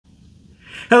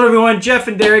Hello everyone, Jeff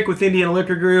and Derek with Indiana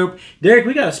Liquor Group. Derek,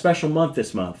 we got a special month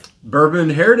this month. Bourbon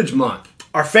Heritage Month.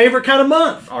 Our favorite kind of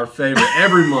month. Our favorite.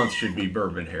 Every month should be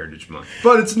Bourbon Heritage Month,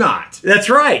 but it's not. That's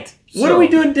right. What are we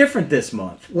doing different this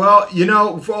month? Well, you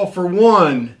know, for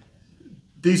one,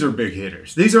 these are big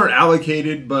hitters. These aren't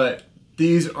allocated, but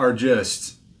these are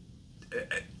just...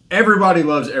 Everybody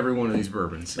loves every one of these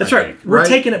bourbons. That's right. We're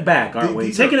taking it back, aren't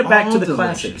we? Taking it back to the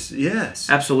classics. Yes.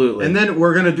 Absolutely. And then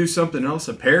we're going to do something else,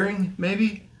 a pairing,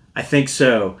 maybe? I think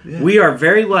so. Yeah. We are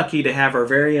very lucky to have our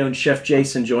very own Chef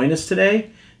Jason join us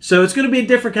today. So it's going to be a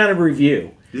different kind of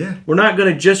review. Yeah. We're not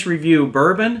going to just review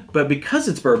bourbon, but because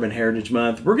it's Bourbon Heritage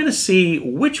Month, we're going to see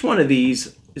which one of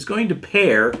these is going to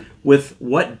pair with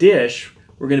what dish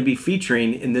we're going to be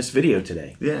featuring in this video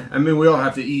today. Yeah, I mean, we all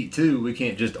have to eat too. We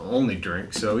can't just only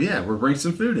drink. So yeah, we're bringing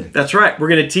some food in. That's right. We're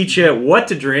going to teach you what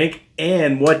to drink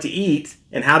and what to eat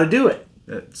and how to do it.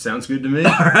 That sounds good to me.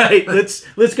 All right,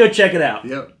 let's go check it out.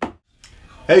 Yep.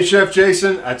 Hey, Chef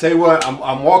Jason, I tell you what,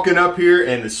 I'm walking up here,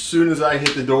 and as soon as I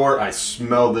hit the door, I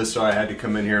smelled this, so I had to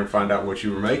come in here and find out what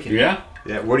you were making. Yeah?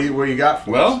 Yeah, what do you got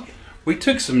for us? Well, we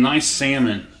took some nice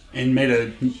salmon and made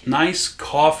a nice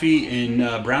coffee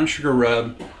and brown sugar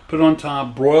rub, put it on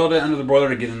top, broiled it under the broiler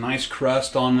to get a nice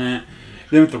crust on that.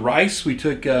 Then with the rice, we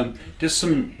took just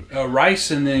some rice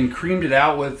and then creamed it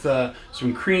out with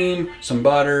some cream, some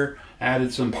butter,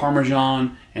 added some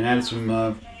Parmesan, and added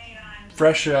some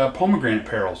fresh pomegranate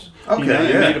petals. Okay, and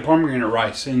yeah. made a pomegranate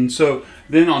rice. And so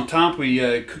then on top, we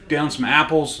cooked down some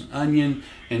apples, onion,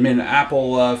 and made an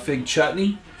apple fig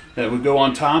chutney that would go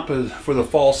on top for the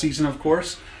fall season, of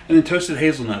course. And then toasted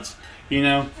hazelnuts. You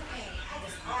know,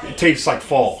 it tastes like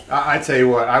fall. I tell you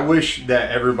what, I wish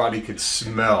that everybody could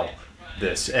smell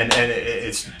this, and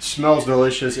it smells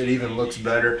delicious. It even looks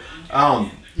better.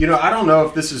 You know, I don't know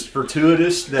if this is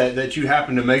fortuitous that you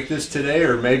happen to make this today,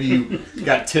 or maybe you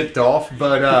got tipped off.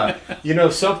 But you know,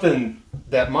 something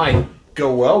that might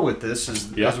go well with this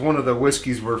is one of the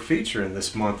whiskeys we're featuring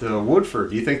this month,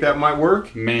 Woodford. Do you think that might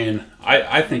work? Man,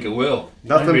 I think it will.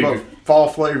 Nothing but fall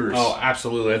flavors. Oh,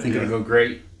 absolutely. I think it'll go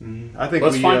great. I think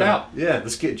let's find out. Yeah,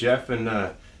 let's get Jeff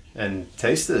and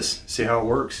taste this. See how it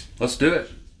works. Let's do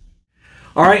it.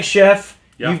 All right, Chef.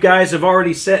 Yeah. You guys have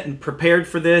already set and prepared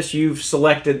for this. You've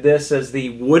selected this as the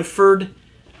Woodford,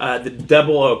 the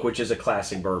Double Oak, which is a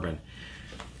classic bourbon.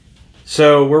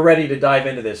 So we're ready to dive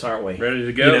into this, aren't we? Ready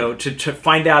to go. You know, to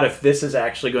find out if this is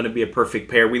actually going to be a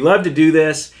perfect pair. We love to do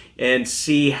this and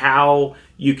see how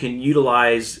you can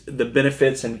utilize the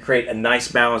benefits and create a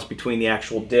nice balance between the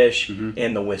actual dish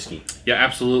and the whiskey. Yeah,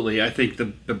 absolutely. I think the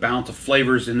balance of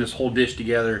flavors in this whole dish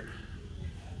together.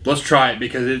 Let's try it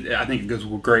because I think it goes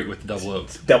great with the Double Oak.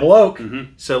 Double Oak.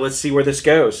 So let's see where this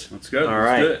goes. Let's go. All Let's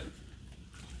right. do it.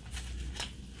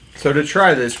 So to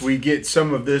try this, we get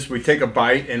some of this, we take a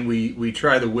bite, and we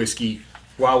try the whiskey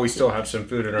while we still have some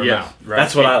food in our mouth. Right?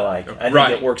 That's what I like. I think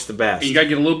it works the best. And you got to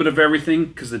get a little bit of everything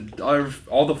because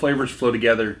all the flavors flow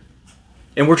together.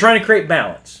 And we're trying to create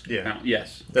balance. Yeah.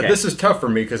 Yes. Okay. This is tough for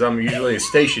me because I'm usually a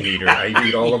station eater. I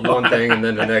eat all of one thing and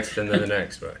then the next and then the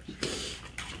next. But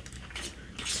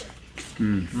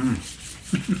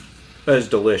That is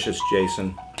delicious,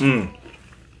 Jason.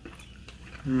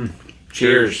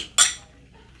 Cheers.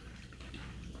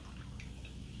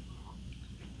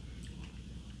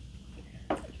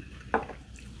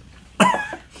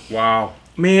 Wow.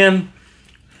 Man,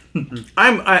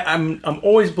 I'm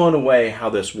always blown away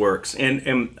how this works,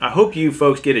 and I hope you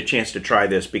folks get a chance to try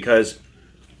this because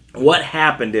what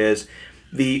happened is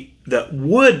the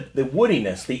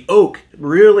woodiness, the oak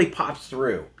really pops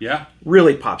through. Yeah.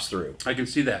 Really pops through I can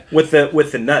see that. with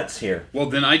the nuts here. Well,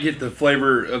 then I get the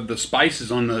flavor of the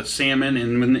spices on the salmon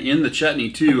and in the chutney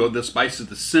too. Of the spices,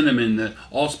 the cinnamon, the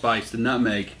allspice, the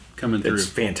nutmeg coming through. It's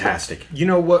fantastic. you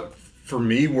know what? For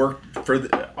me,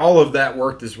 all of that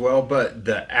worked as well. But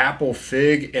the apple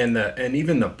fig and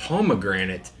even the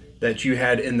pomegranate that you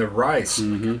had in the rice,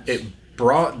 it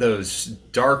brought those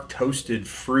dark toasted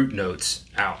fruit notes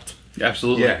out.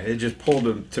 Absolutely. Yeah, it just pulled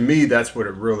them. To me, that's what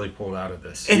it really pulled out of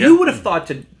this. And who would have thought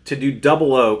to do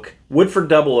Double Oak, Woodford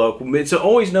Double Oak? It's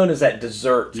always known as that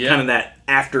dessert, kind of that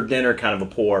after dinner kind of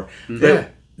a pour.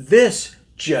 But this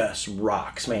just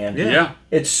rocks, man. Yeah.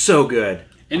 It's so good.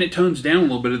 And it tones down a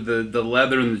little bit of the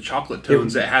leather and the chocolate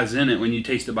tones that has in it when you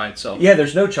taste it by itself. Yeah,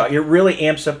 there's no chocolate. It really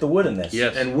amps up the wood in this.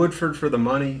 Yes. And Woodford for the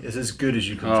money is as good as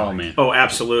you can find. man. Oh,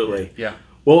 absolutely. Yeah.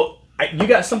 Well, you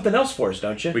got something else for us,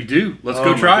 don't you? We do. Let's Oh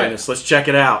go my try goodness. Let's check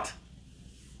it out.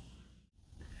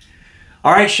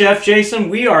 All right, Chef Jason,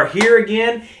 we are here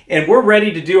again, and we're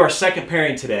ready to do our second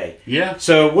pairing today. it. Yeah.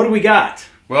 So what do we got?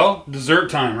 Well, dessert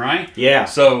time, right? Yeah.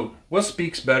 So what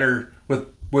speaks better with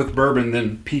with bourbon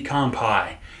than pecan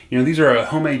pie. You know, these are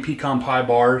homemade pecan pie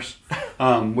bars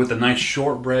with a nice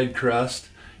shortbread crust,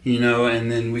 you know,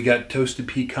 and then we got toasted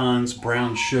pecans,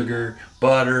 brown sugar,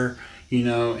 butter, you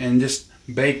know, and just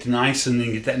baked nice, and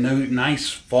then get that nice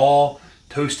fall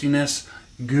toastiness,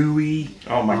 gooey.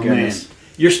 Oh my goodness. Man.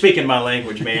 You're speaking my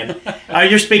language, man.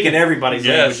 You're speaking everybody's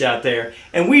language out there.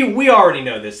 And we already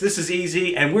know this. This is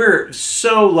easy, and we're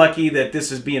so lucky that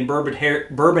this is being Bourbon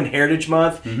Heritage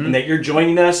Month, and that you're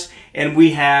joining us, and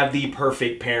we have the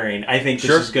perfect pairing. I think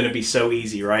this is going to be so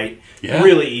easy, right? Yeah.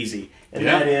 Really easy. And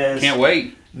that is... Can't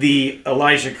wait. The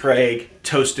Elijah Craig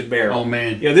Toasted Barrel. Oh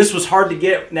man! You know, this was hard to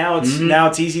get. Now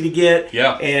it's easy to get.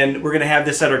 Yeah. And we're gonna have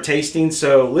this at our tasting.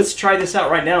 So let's try this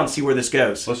out right now and see where this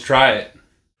goes. Let's try it.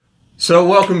 So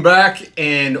welcome back.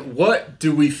 And what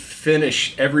do we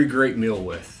finish every great meal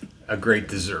with? A great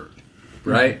dessert,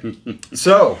 right?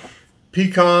 So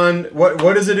pecan.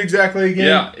 What is it exactly again?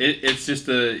 Yeah, it's just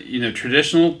a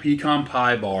traditional pecan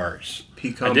pie bars.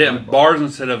 Pecan I did pie bars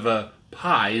instead of a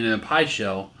pie in a pie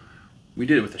shell. We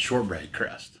did it with a shortbread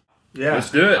crust. Yeah, let's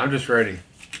do it. I'm just ready.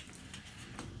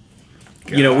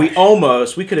 Gosh. You know, we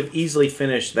could have easily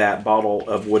finished that bottle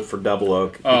of Woodford Double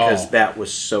Oak because that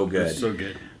was so good. It was so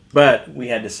good. But we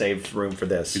had to save room for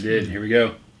this. We did. Here we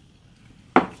go.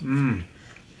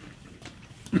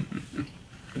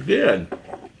 Good.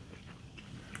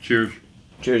 Cheers.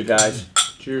 Cheers, guys.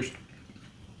 Cheers.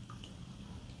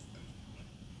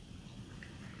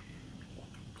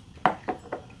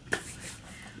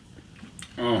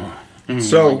 Oh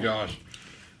so, my gosh!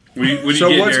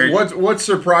 What's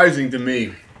surprising to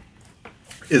me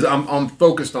is I'm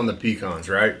focused on the pecans,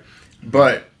 right?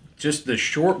 But just the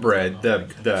shortbread,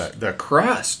 the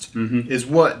crust is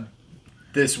what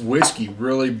this whiskey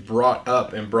really brought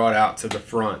up and brought out to the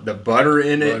front. The butter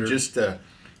in it,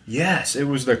 yes, it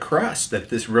was the crust that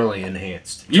this really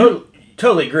enhanced.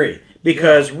 Totally agree.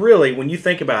 Because really, when you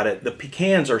think about it, the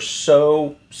pecans are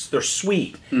they're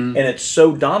sweet, and it's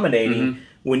so dominating.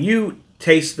 When you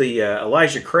taste the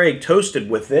Elijah Craig toasted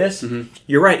with this,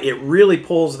 you're right, it really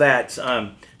pulls that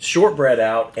shortbread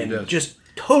out and just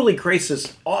totally creates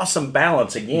this awesome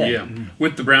balance again. Yeah,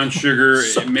 with the brown sugar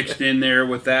mixed in there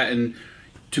with that. And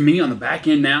to me, on the back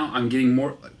end now, I'm getting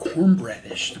more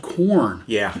cornbreadish, the corn.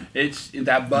 Yeah. It's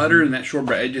that butter and that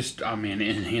shortbread. It just, it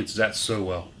enhances that so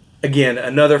well. Again,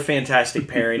 another fantastic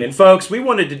pairing. And folks, we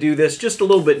wanted to do this just a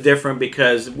little bit different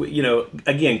because,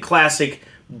 again, classic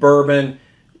bourbon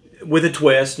with a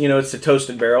twist. It's a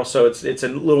toasted barrel, so it's a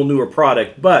little newer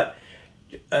product. But,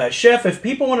 Chef, if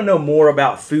people want to know more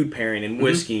about food pairing and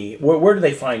whiskey, where do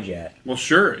they find you at? Well,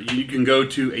 sure. You can go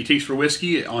to A Taste for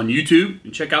Whiskey on YouTube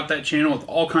and check out that channel with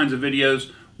all kinds of videos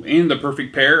and the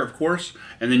perfect pair, of course.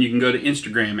 And then you can go to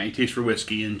Instagram, A Taste for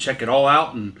Whiskey, and check it all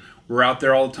out. And we're out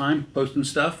there all the time posting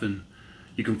stuff, and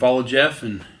you can follow Jeff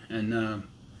and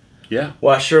yeah.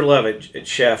 Well, I sure love it,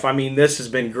 Chef. This has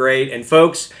been great. And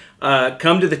folks,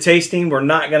 come to the tasting. We're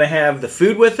not going to have the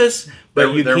food with us,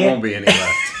 but there won't be any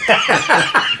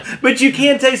left. But you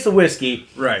can taste the whiskey,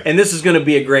 right? And this is going to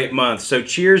be a great month. So,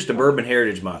 cheers to Bourbon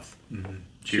Heritage Month.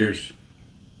 Cheers.